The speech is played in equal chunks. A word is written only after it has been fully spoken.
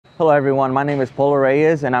Hello everyone, my name is Polo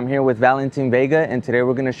Reyes and I'm here with Valentin Vega, and today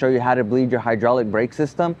we're going to show you how to bleed your hydraulic brake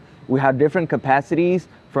system. We have different capacities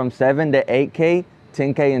from 7 to 8K,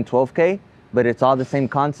 10K and 12K, but it's all the same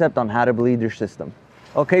concept on how to bleed your system.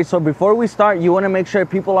 Okay, so before we start, you want to make sure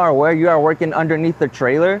people are aware you are working underneath the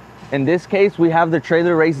trailer. In this case, we have the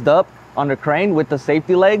trailer raised up on the crane with the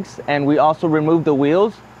safety legs, and we also removed the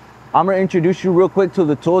wheels. I'm going to introduce you real quick to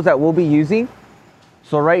the tools that we'll be using.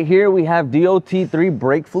 So right here we have DOT3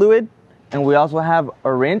 brake fluid, and we also have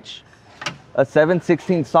a wrench, a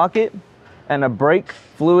 7/16 socket, and a brake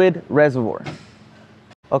fluid reservoir.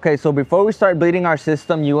 Okay, so before we start bleeding our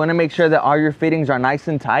system, you want to make sure that all your fittings are nice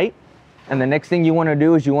and tight. And the next thing you want to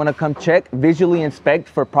do is you want to come check, visually inspect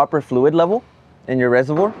for proper fluid level in your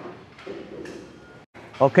reservoir.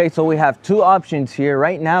 Okay, so we have two options here.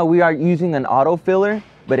 Right now we are using an auto filler,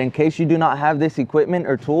 but in case you do not have this equipment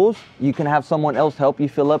or tools, you can have someone else help you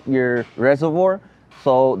fill up your reservoir.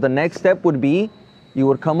 So the next step would be, you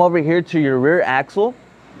would come over here to your rear axle.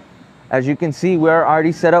 As you can see, we're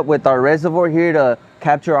already set up with our reservoir here to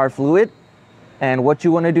capture our fluid. And what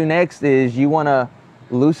you want to do next is you want to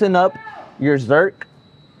loosen up your zerk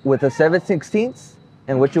with a 7/16.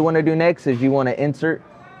 And what you want to do next is you want to insert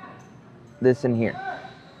this in here.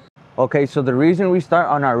 Okay, so the reason we start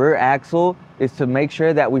on our rear axle is to make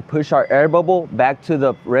sure that we push our air bubble back to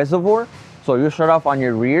the reservoir. So you'll start off on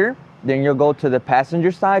your rear, then you'll go to the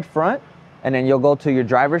passenger side front, and then you'll go to your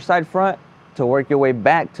driver's side front to work your way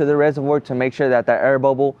back to the reservoir to make sure that that air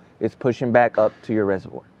bubble is pushing back up to your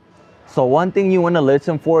reservoir. So one thing you want to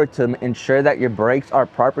listen for to ensure that your brakes are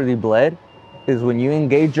properly bled is when you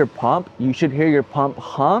engage your pump, you should hear your pump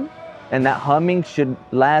hum, and that humming should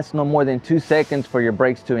last no more than 2 seconds for your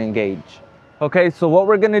brakes to engage. Okay, so what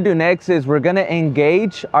we're gonna do next is we're gonna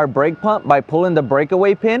engage our brake pump by pulling the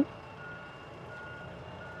breakaway pin.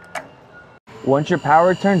 Once your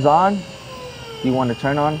power turns on, you wanna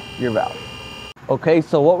turn on your valve. Okay,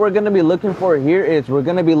 so what we're gonna be looking for here is we're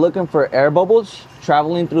gonna be looking for air bubbles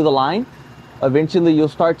traveling through the line. Eventually you'll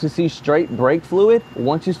start to see straight brake fluid.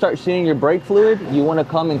 Once you start seeing your brake fluid, you wanna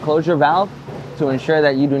come and close your valve to ensure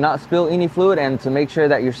that you do not spill any fluid and to make sure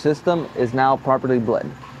that your system is now properly bled.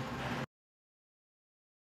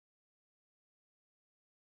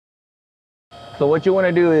 So what you want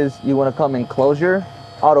to do is you want to come and close your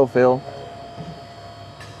autofill,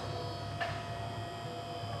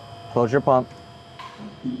 close your pump,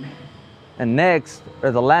 and next, or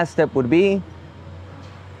the last step would be,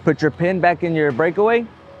 put your pin back in your breakaway.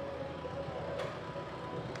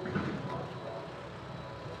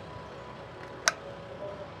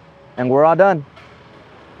 And we're all done.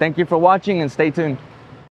 Thank you for watching and stay tuned.